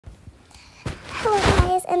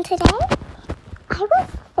guys, and today I was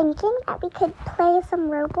thinking that we could play some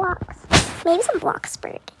Roblox, maybe some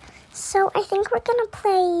Blocksburg. So I think we're gonna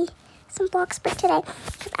play some Blocksburg today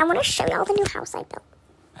because I want to show y'all the new house I built.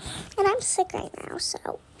 And I'm sick right now,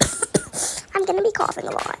 so I'm gonna be coughing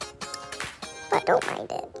a lot, but don't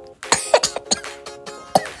mind it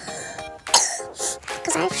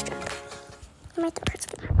because I have strep. My throat hurts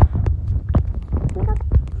a lot.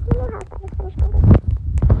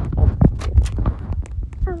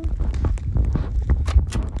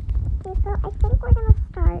 So I think we're gonna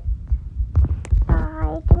start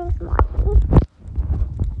by getting some water.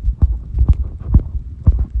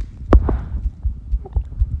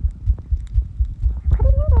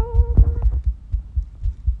 Putting it in.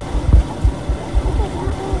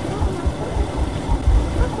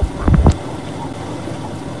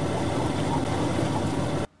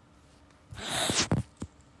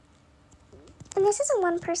 And this is a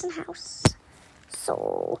one-person house,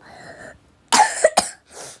 so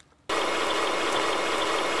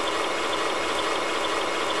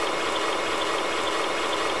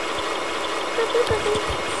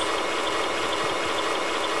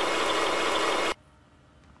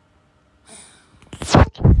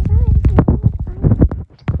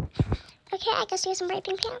okay, I guess you have some bright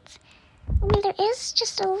pink pants. I mean, there is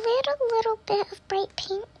just a little bit of bright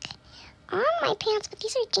pink on my pants, but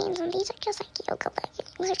these are jeans and these are just like yoga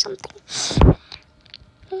leggings or something.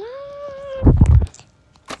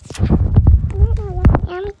 Right now,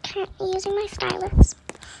 I'm currently using my stylus.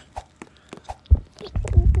 Makes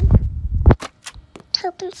it easy to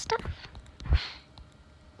open stuff.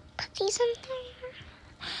 Put these in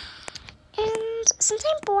there. And since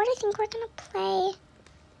I'm bored, I think we're gonna play.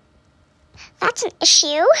 That's an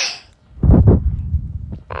issue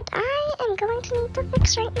that I am going to need to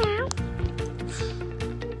fix right now.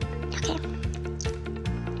 Okay.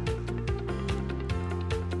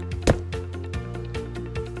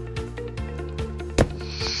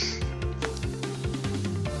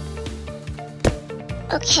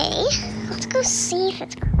 Okay, let's go see if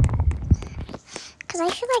it's correct. Because I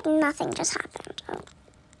feel like nothing just happened. Oh.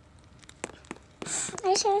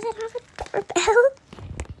 I sure doesn't have a doorbell.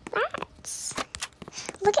 That's.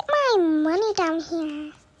 Look at my money down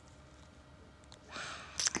here.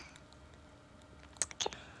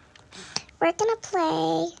 Okay. We're gonna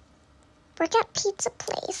play Work at Pizza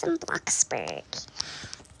Place in Blocksburg.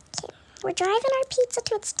 Okay. We're driving our pizza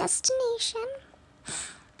to its destination.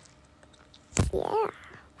 Yeah.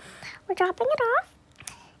 We're dropping it off.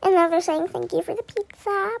 And now they're saying thank you for the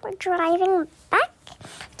pizza. We're driving back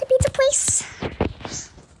to Pizza Place.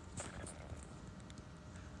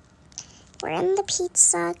 We're in the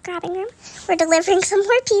pizza grabbing room. We're delivering some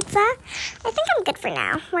more pizza. I think I'm good for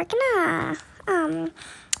now. We're gonna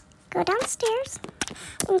go downstairs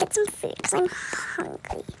and get some food because I'm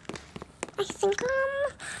hungry. I think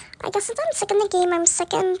I guess since I'm sick in the game, I'm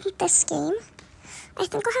sick in this game. I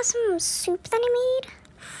think I'll have some soup that I made,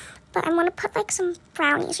 but I want to put like some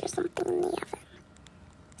brownies or something in the oven.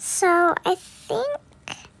 So I think,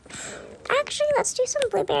 actually, let's do some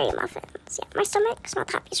blueberry muffins. Yeah, my stomach's not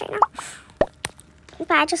happy right now,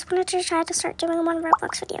 but I just wanted to try to start doing one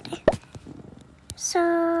Roblox video a day. So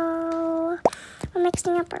we're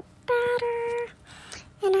mixing up our batter,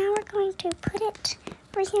 and now we're going to put it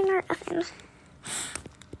right here in our oven.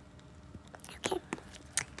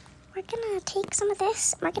 We're gonna take some of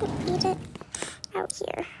this, and we're gonna eat it out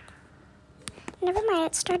here. Never mind,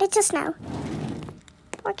 it started to snow.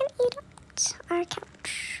 We're gonna eat it on our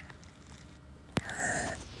couch.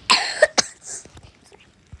 Sorry.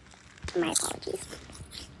 My apologies.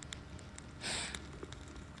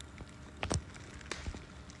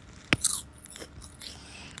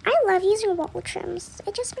 I love using wall trims.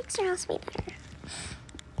 It just makes your house way better.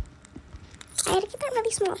 I had to get that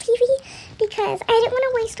really small TV because I didn't want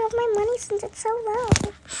to waste all my money since it's so low.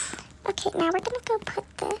 Okay, now we're going to go put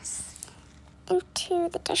this into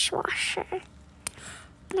the dishwasher.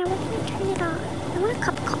 Now we're going to turn it on. I want a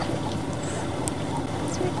cup of coffee.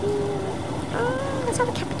 So we're going to, let's have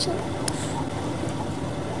a cappuccino.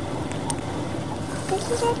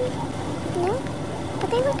 Cookies ready? No? But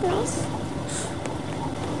they look nice.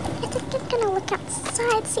 I think I'm going to look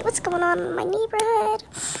outside, see what's going on in my neighborhood.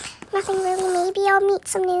 Nothing really. Maybe I'll meet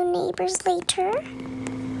some new neighbors later.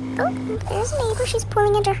 Oh, there's a neighbor. She's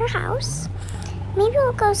pulling into her house. Maybe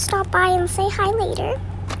we'll go stop by and say hi later.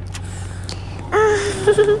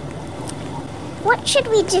 What should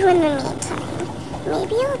we do in the meantime?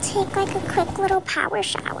 Maybe I'll take like a quick little power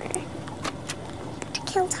shower to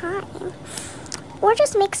kill time. Or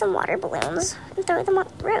just make some water balloons and throw them on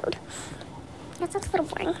the road. Yes, that's a little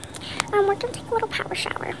boring. We're going to take a little power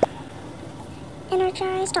shower.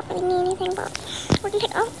 energized. Don't really need anything, but we're gonna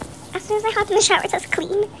take, oh, as soon as I hop in the shower, it says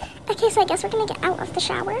clean. Okay, so I guess we're gonna get out of the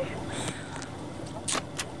shower.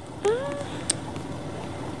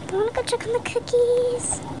 I wanna go check on the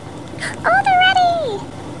cookies. Oh, they're ready!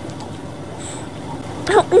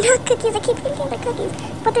 Oh, not cookies. I keep thinking they're cookies,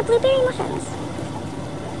 but they're blueberry muffins.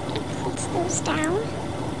 Place those down.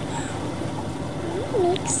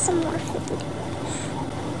 Make some more food.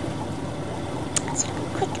 Let's have a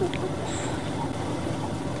quick meal.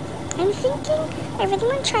 I'm thinking I really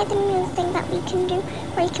want to try the new thing that we can do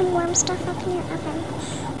where you can warm stuff up in your oven.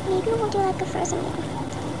 Maybe we'll do like a frozen meal.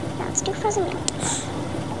 Yeah, let's do frozen meal.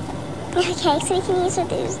 Okay, so we can either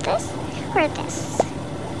do this or this.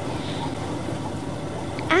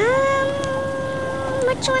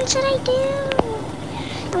 Which one should I do?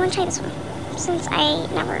 I want to try this one. Since I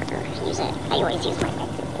never use it, I always use my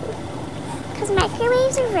microwave. Because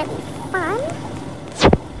microwaves are really fun.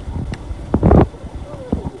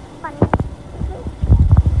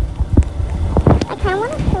 I kind of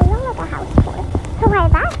want to show you like a house tour. So while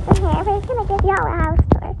that's in here, we're going to give y'all a house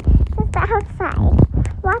tour. Just the outside.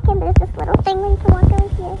 Walk in, there's this little thing where you can walk over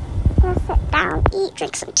here. Gonna sit down, eat,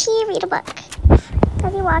 drink some tea, read a book.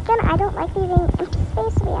 As you walk in, I don't like leaving empty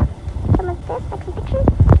space, so we have some of this, like some pictures,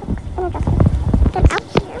 books, and a dresser. Then out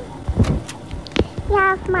here, you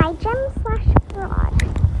have my gym/garage.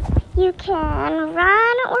 You can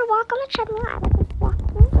run or walk on the treadmill. I like just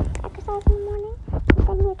walking, exercise in the morning. And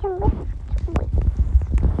then you can lift weights.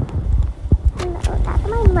 No, that's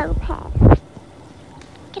my moped.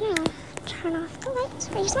 Gonna turn off the lights.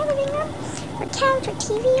 Here's my living room, or couch, or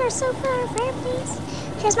TV, or sofa, or fireplace.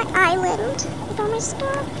 Here's my island with all my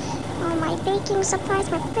stuff, all my baking supplies,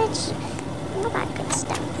 my fridge, all that good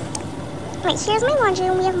stuff. Right, here's my laundry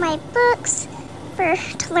room. We have my books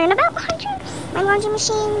to learn about laundry, my laundry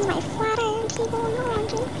machines, my flat iron table, and the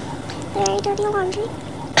laundry. Very dirty laundry.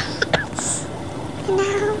 And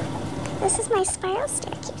now, this is my spiral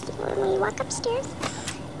staircase. When you walk upstairs,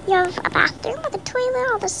 you have a bathroom with a toilet,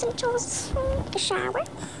 all the essentials, a shower.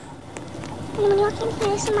 And then when you walk in here,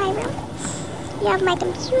 this is my room. You have my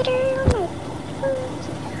computer, my food,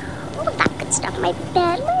 all of that good stuff. My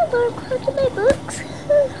bed, my alarm clock, and my books.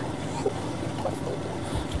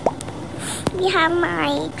 We have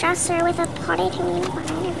my dresser with a potted hanging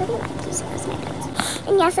vine. I really like using those windows.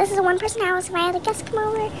 And yes, this is a one-person house. If I had a guest come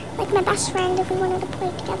over, like my best friend, if we wanted to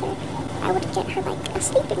play together, I would get her like a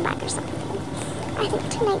sleeping bag or something. I think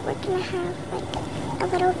tonight we're gonna have like a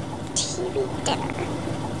little TV dinner.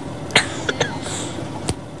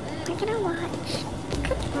 We're gonna watch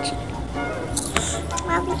Cooking Channel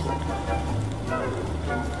while we eat.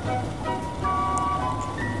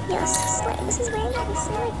 Yes, this is very nice. I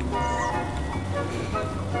like this.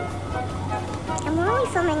 And we're only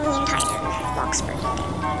filming the entire Blocksburg thing.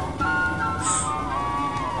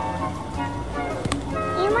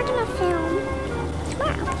 And we're gonna film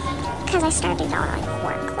tomorrow because I started out at like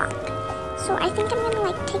 4 o'clock. So I think I'm gonna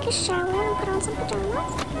like take a shower and put on some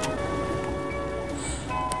pajamas.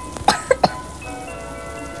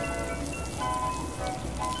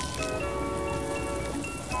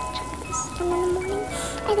 And in the morning,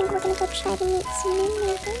 I think we're gonna go try to meet some new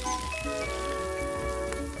neighbors.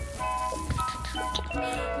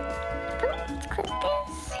 Oh, let's close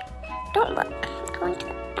this. Don't look. I'm going to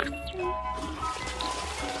the bathroom.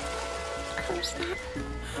 Close that.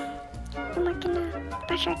 And we're gonna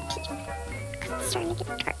brush our teeth because it's starting to get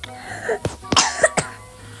dark.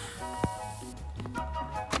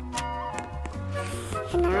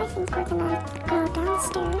 And now I think we're gonna go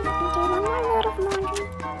downstairs and do one more load of laundry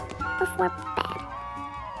before bed.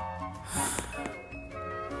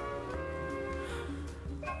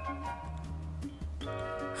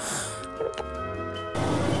 Here we go.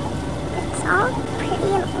 It's all pretty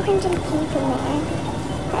and orange and pink in there.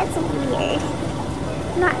 That's weird.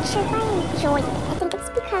 I'm not sure if I enjoy it. I think it's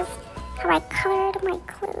because how I colored my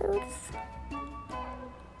clothes.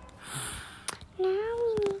 Now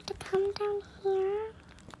we need to come down here.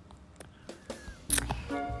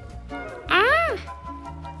 Ah!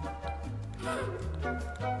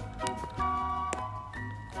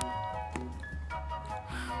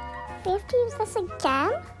 We have to use this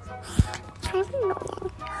again? Kind of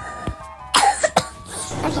annoying.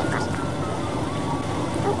 Okay, got it.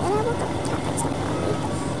 Oh, and I will double tap it so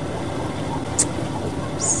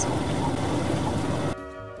oops.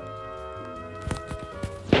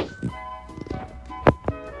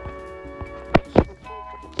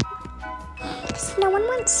 Because no one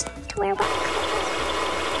wants to wear wet clothes.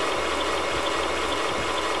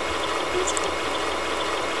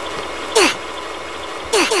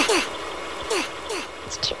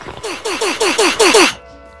 It's too quiet.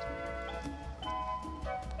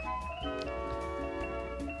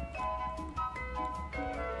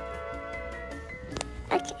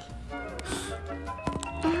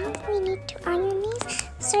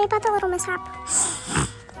 little mishap.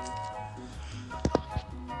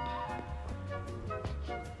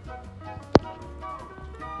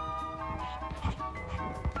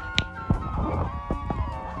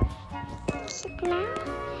 So now,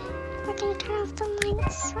 we're gonna turn off the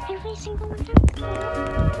lights so every single one down there.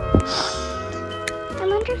 I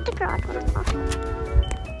wonder if the garage will fall.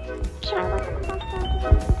 Should I look at the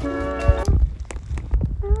garage?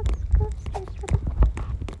 Well, let's go upstairs for the...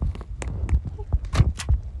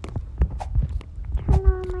 Turn on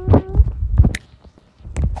my light.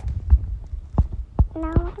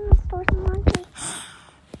 Now look in the store some laundry.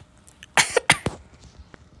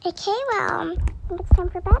 Okay, well, I think it's time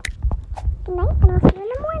for bed. Good night, and I'll see you in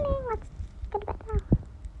the morning. Let's go to bed now.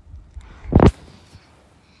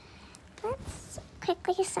 Let's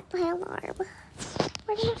quickly set my alarm.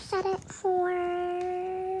 We're gonna set it for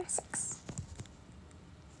 6.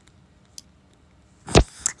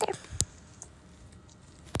 There.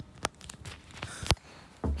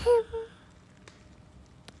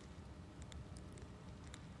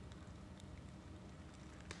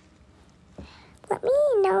 Let me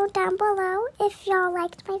know down below if y'all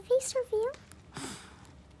liked my face review.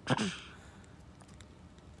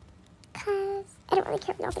 Because I don't really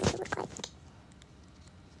care what y'all think it look like.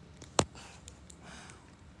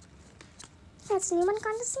 Has anyone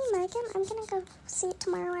gone to see Megan? I'm gonna go see it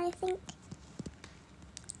tomorrow, I think.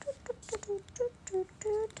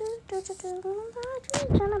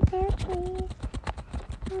 On a pear tree.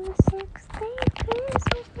 On the 6th day,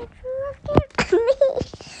 Christmas, the true of me.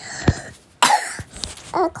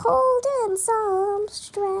 A cold and some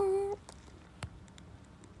strap.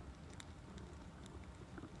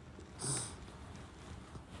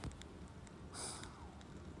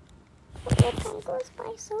 The time goes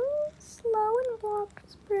by so slow in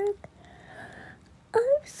Blocksburg.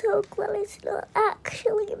 I'm so glad it's not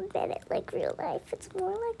actually a minute like real life. It's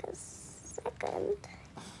more like a second.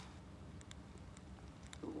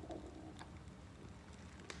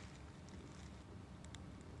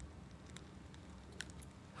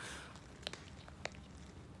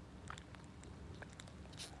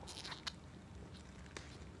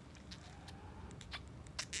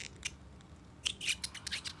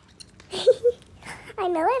 I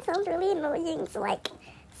know that sounds really annoying, so like,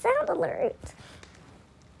 sound alert.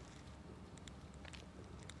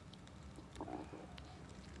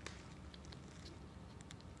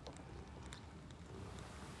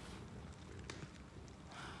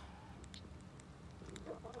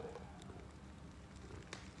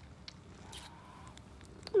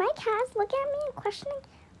 My cats look at me and questioning,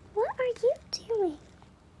 what are you doing?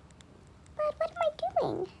 What am I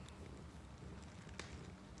doing?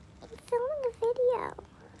 I'm filming a video.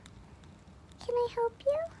 Can I help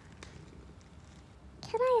you?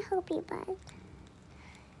 Can I help you, bud?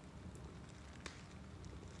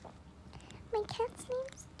 My cat's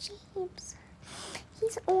name's James.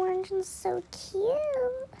 He's orange and so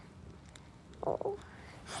cute. Oh.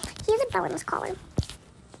 He has a bell in his collar.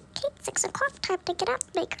 Okay, 6 o'clock, time to get up,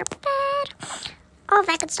 make our bed. All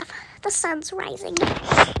that good stuff. The sun's rising.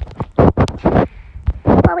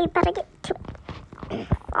 Well, we better get to it.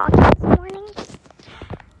 All this morning.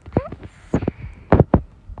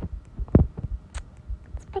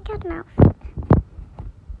 Let's pick out an outfit.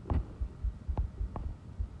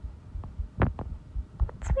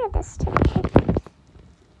 Let's wear this today.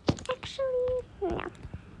 Actually, no.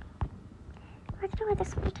 We're gonna wear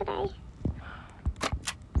this one today.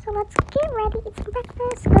 So let's get ready, eat some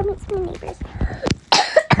breakfast, go meet some new neighbors.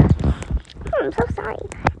 I'm so sorry.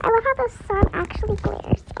 I love how the sun actually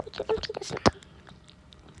glares. So we can empty this now.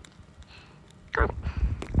 Got it.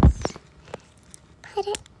 Let's put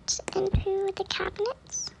it into the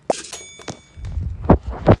cabinets.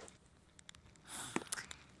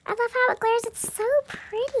 I love how it glares. It's so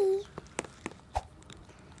pretty.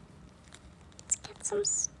 Let's get some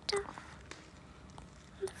stuff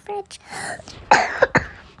in the fridge.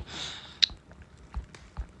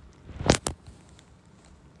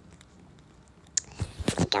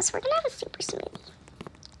 I guess we're gonna have a super smoothie.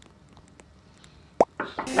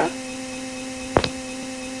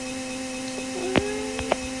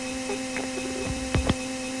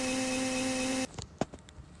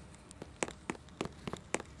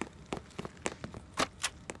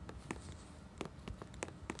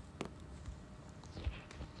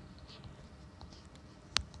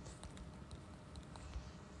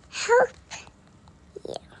 Help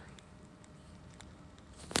you.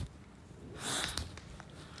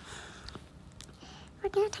 We're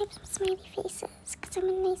gonna type some smiley faces because I'm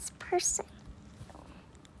a nice person.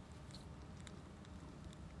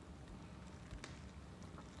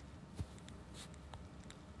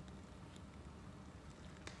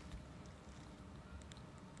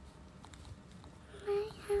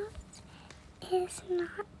 is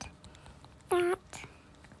not that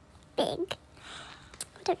big.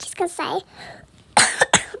 What she's gonna say.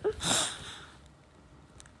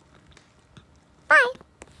 Bye.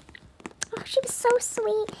 Oh, she was so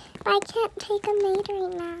sweet, but I can't take a maid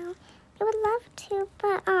right now. I would love to,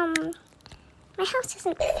 but my house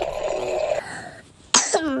isn't fit for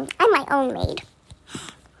a maid. I'm my own maid.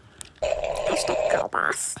 Hashtag girl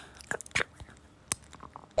boss. Girl power.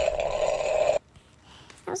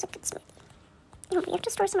 That was a good smoothie. Oh, we have to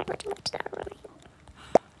store some of my protein to that overnight.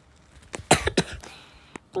 I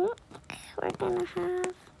think we're gonna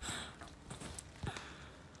have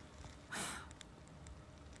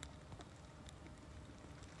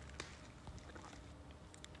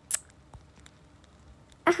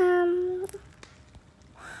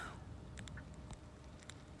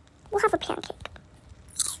we'll have a pancake.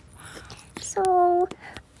 So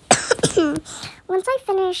once I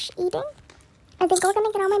finish eating, I think we're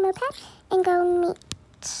gonna get on my moped and go meet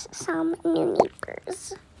some new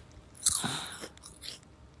neighbors.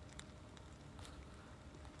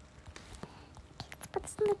 Let's put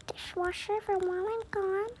this in the dishwasher for while I'm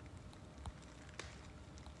gone.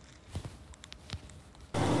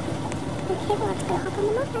 Okay, well, let's go hop on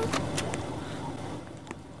the moped.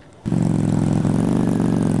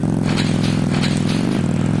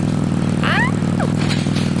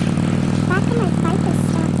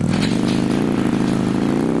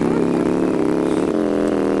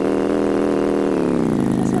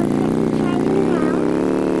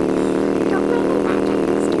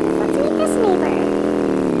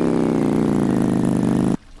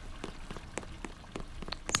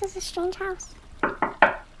 This is a strange house.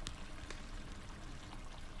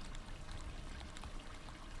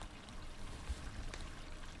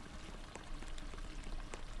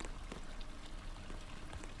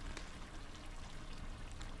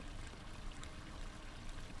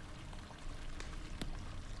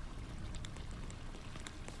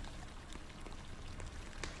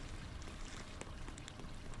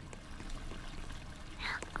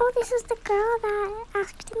 Oh, this is the girl that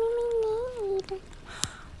asked me my maid.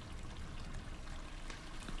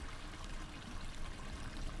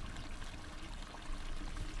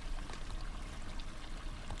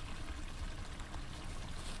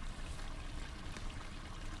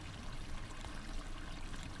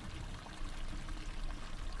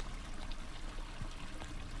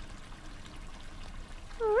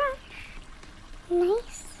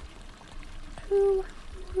 Nice to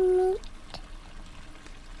meet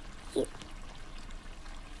you.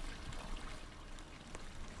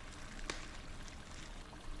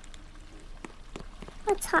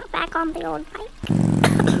 Let's hop back on the old bike.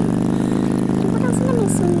 What else is gonna be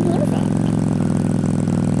some music?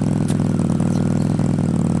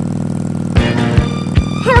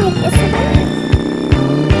 I like this one.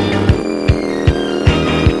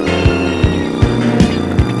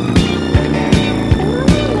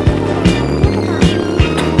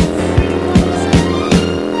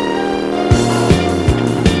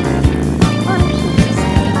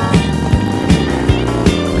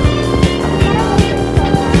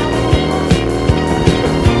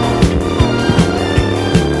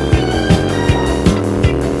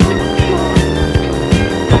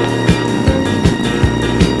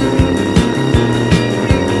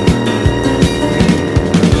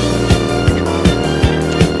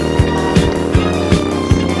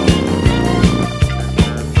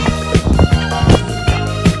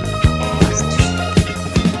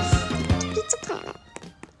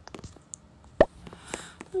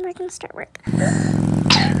 We're gonna start work.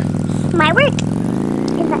 My work is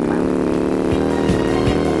at 12.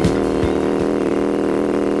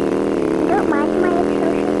 Don't mind my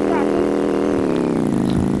atrocious driving.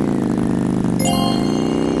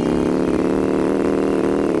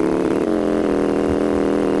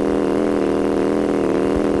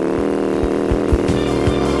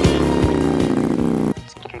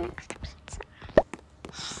 Let's get our next episode.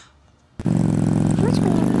 How much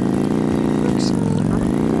money? Actually, I don't know.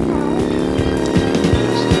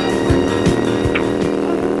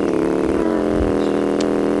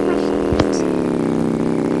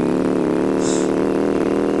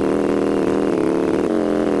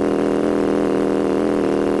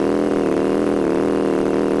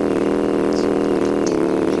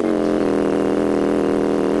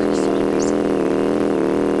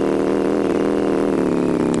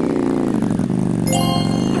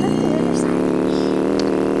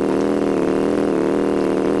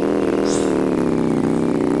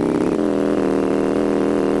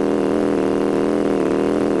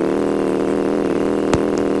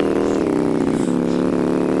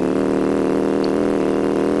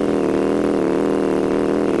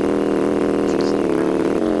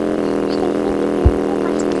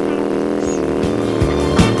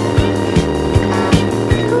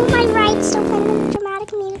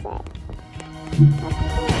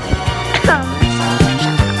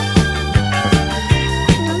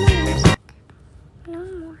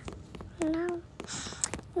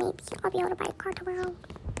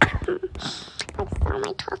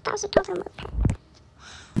 $1,000 moped.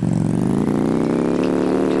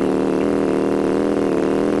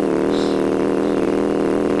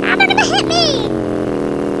 Ah, they're gonna hit me!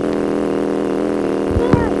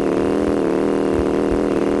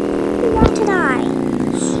 You want to die.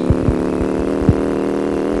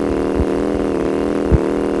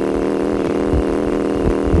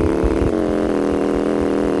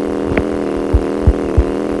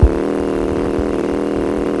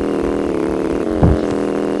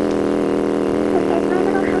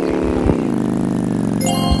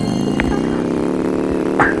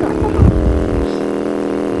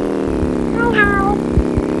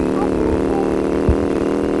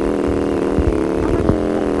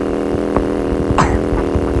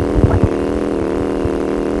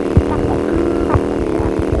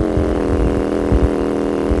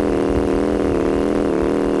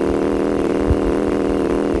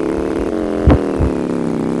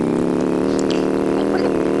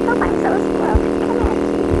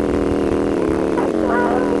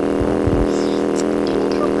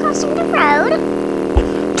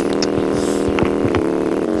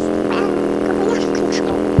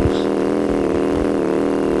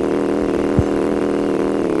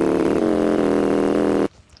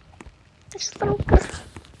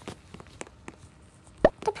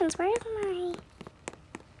 Depends, where am I?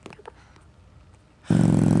 I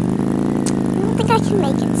don't think I can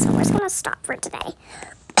make it, so we're just gonna stop for today.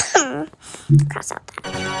 Cross out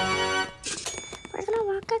that. We're gonna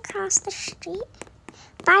walk across the street.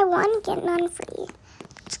 Buy one, get none free.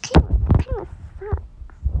 It's kind of sucks.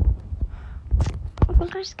 I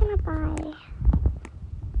think we're just gonna buy.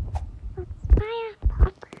 Let's buy a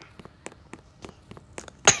popper.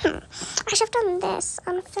 I should have done this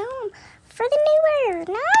on film for the new year.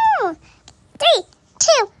 No! 3,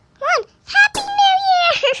 2, 1. Happy New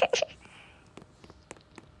Year!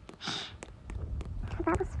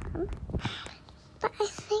 That was fun. But I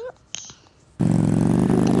think I'm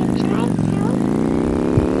gonna drive down.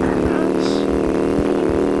 Right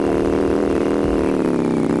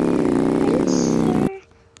here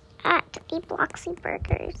at the Blocksburg.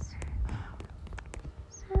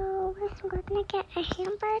 So we're gonna get a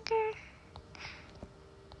hamburger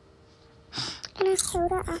and a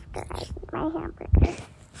soda after I eat my hamburger.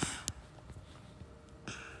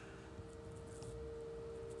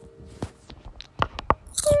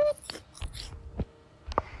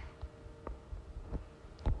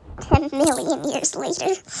 A million years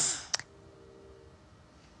later.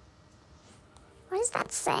 What does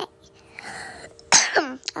that say?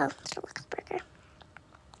 Oh, it's a Blocksburg.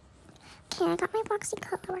 Okay, I got my boxy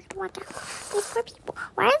coat. We're gonna walk out. These poor people.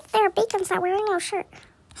 Why are there bacons that wearing no shirt?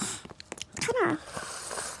 Kinda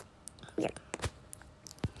weird.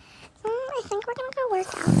 I think we're gonna go work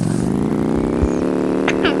out.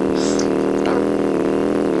 Let's go.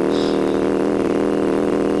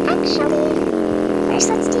 Actually, first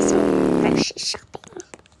let's do some grocery shopping.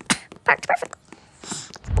 Parked perfectly.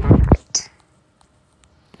 Let's get our cart.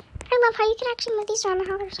 I love how you can actually move these around and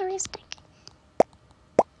how they're so realistic.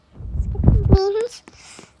 Beans,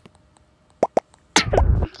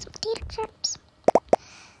 some potato chips,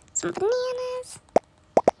 some bananas,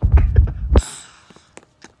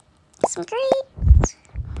 some grapes,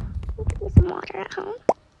 maybe some water at home.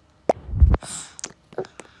 Ooh,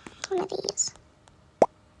 one of these.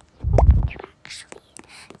 Actually,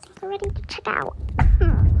 I think we're ready to check out.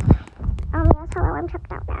 Yes, hello, I'm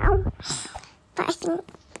checked out now. But I think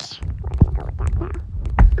we're gonna go with that now.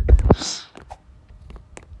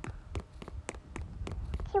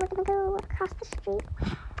 Okay, we're gonna go across the street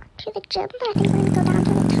to the gym, but I think we're gonna go down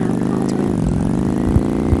to the town hall to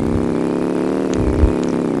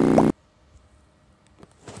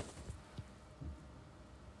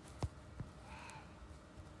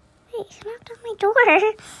Wait, who knocked on my door?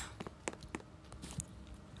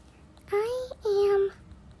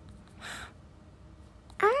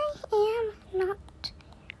 I am not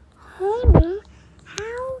home.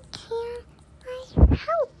 How can I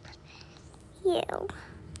help you?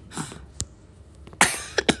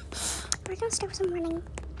 We're gonna start with some running.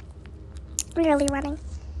 Really running.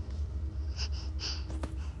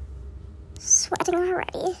 Sweating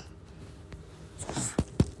already.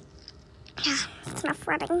 Yeah, it's enough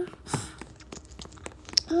running.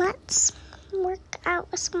 Let's work out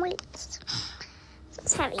with some weights. This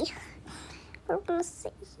is heavy. We're gonna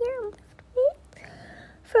sit here and lift weights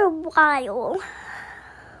for a while.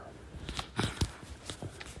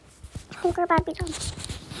 We're about to be done.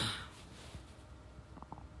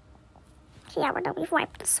 Okay, yeah, we're done. We've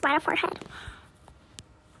wiped the sweat off our head.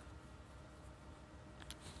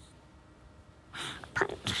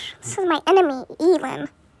 Punch. This is my enemy, Elin.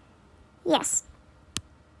 Yes.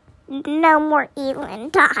 no more Elin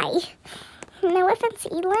die. No offense,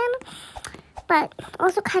 Elin, but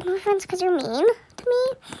also kind of offense because you're mean to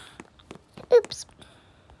me. Oops.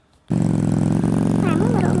 I'm a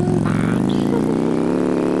little mean back.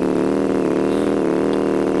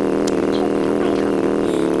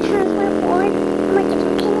 Because we're bored and we're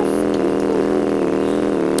getting kind of stinky.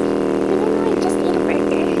 Even though I just ate a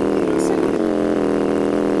burger. So.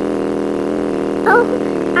 Oh,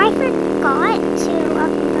 I forgot to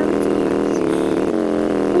load some books.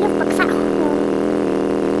 We have books at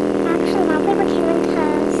home. Actually, now they were here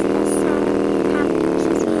because this happened.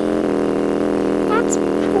 That's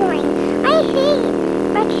boring. I hate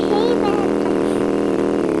Brookhaven.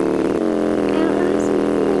 I don't know how some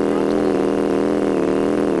people like it.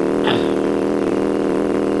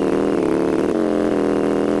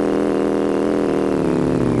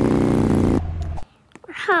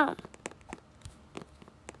 We're home.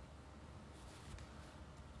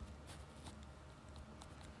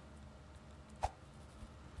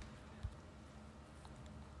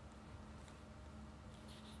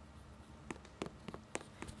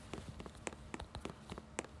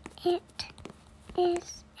 It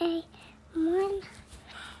is a one-person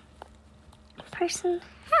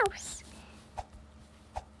house,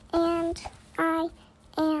 and I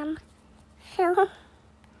am filming.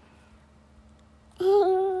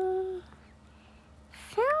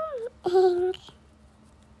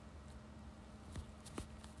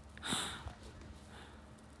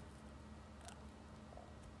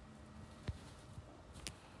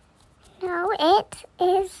 No, it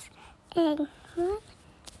is a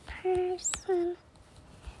one-person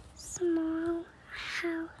small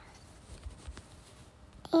house.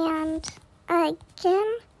 And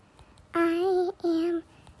again, I am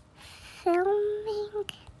filming.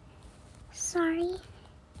 Sorry,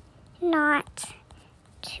 not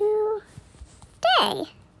today.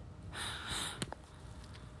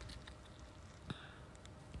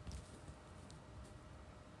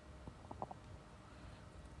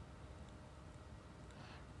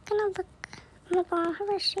 I'm gonna look on the bottom of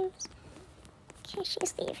her shoes. Okay,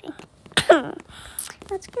 she's leaving.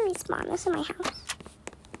 Let's go respawn this in my house.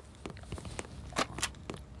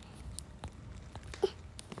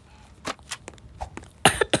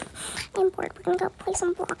 I'm bored. We're gonna go play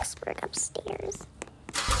some Blocksburg upstairs.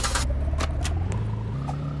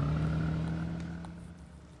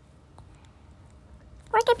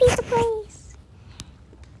 Work at Pizza Place.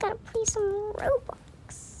 Gotta play some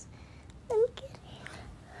Roblox. I'm getting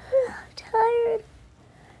tired.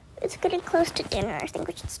 It's getting close to dinner. I think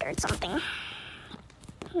we should start something.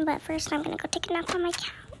 But first, I'm gonna go take a nap on my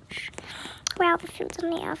couch where all the food's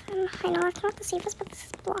in the oven. I know that's not the safest, but this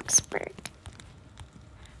is Blocksburg.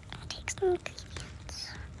 Take some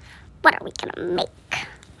ingredients. What are we gonna make?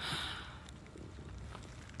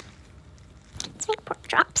 Let's make pork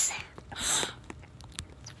chops. Let's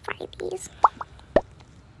fry these.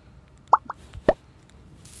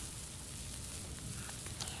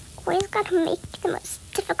 Always gotta make the most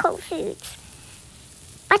difficult foods.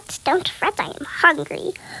 But don't fret, I am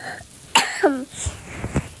hungry.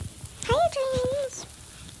 Hi, James.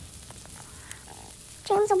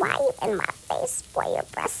 James, why are you in my face? Boy, your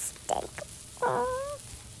breasts stink. Oh,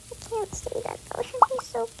 I can't say that though. He's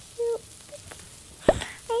so cute. I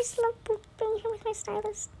just love booping here with my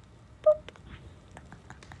stylist. Boop.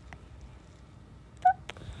 Boop.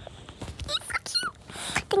 He's so cute.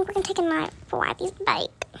 I think we're gonna take a night for Abby's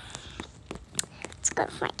bike. Let's go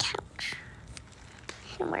to my couch.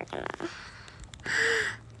 And we're gonna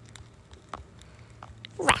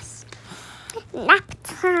rest. Nap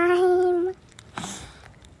time.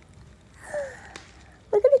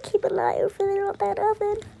 We're gonna keep an eye over there on that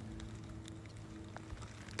oven.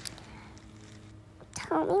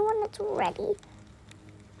 Tell me when it's ready.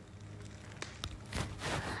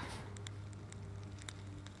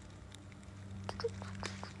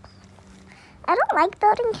 I don't like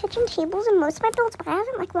building kitchen tables in most of my builds, but I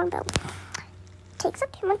haven't like one build. It takes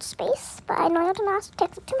up too much space, but I know you don't ask. It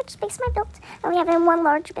takes up too much space in my build, and we have in one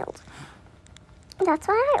large build. That's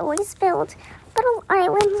why I always build little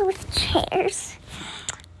islands with chairs.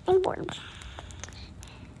 I'm bored.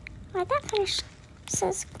 When that finishes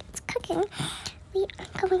it's cooking, we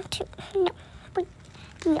are going to we're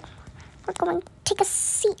going to take a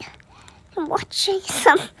seat and watching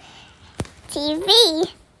some TV.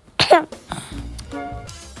 I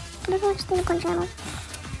don't watch the Unicorn channel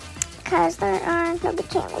because there are no good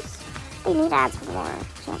channels. They need ads for more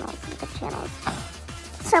channels, good channels.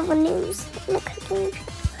 Several news in the cooking.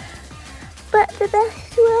 But the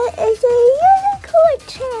best one is a Unicorn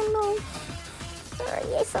channel. Sorry,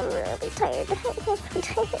 yes, I'm really tired. I'm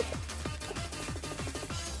tired.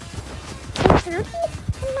 dirty?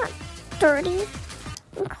 I'm not dirty.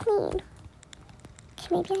 I'm clean. Okay,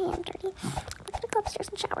 maybe I am dirty. I'm gonna go upstairs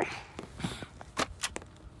and shower.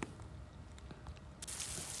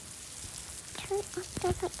 Turn off the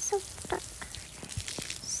light, so dark.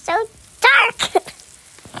 So dark!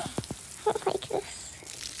 I don't like this.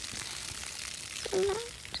 I'm not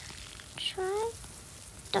try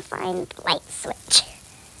to find the light switch.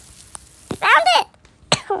 I found it!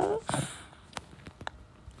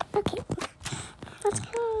 Okay, let's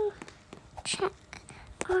go check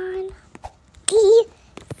on the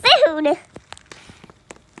food.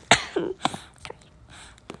 Sorry.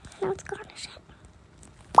 Now it's garnish it.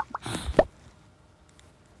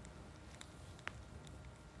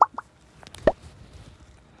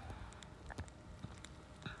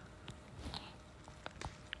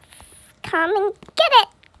 Come and get it.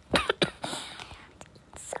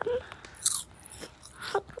 Some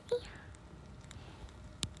hungry.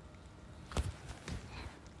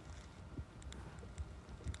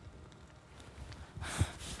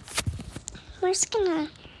 We're just gonna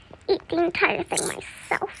eat the entire thing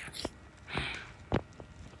myself.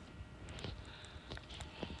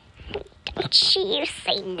 Don't you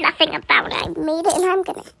say nothing about it. I made it and I'm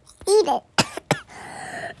gonna eat it.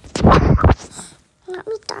 Not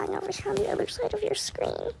me dying over here on the other side of your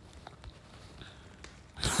screen.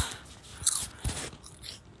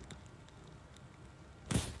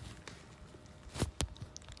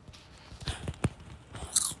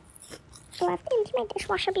 I have to empty my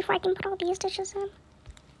dishwasher before I can put all these dishes in.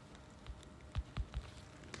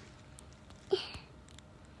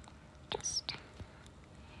 Just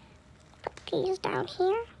put these down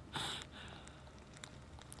here.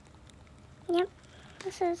 Yep,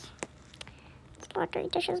 this is about 3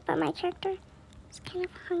 dishes, but my character is kind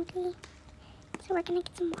of hungry, so we're gonna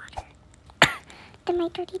get some water. Then my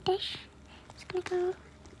dirty dish is gonna go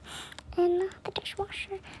in the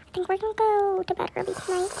dishwasher. I think we're gonna go to bed early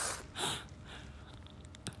tonight.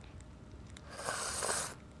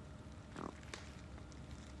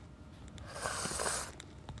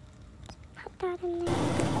 Put that in there.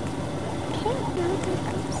 Okay, now we're gonna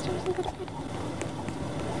go upstairs and go to bed.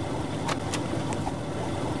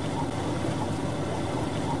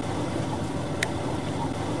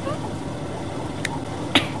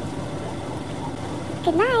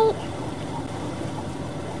 Good night.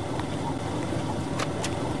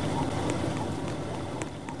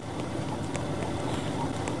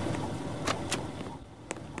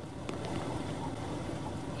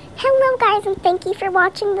 Hello guys, and thank you for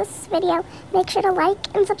watching this video. Make sure to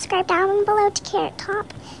like and subscribe down below to Carrot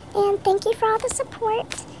Top. And thank you for all the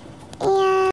support. And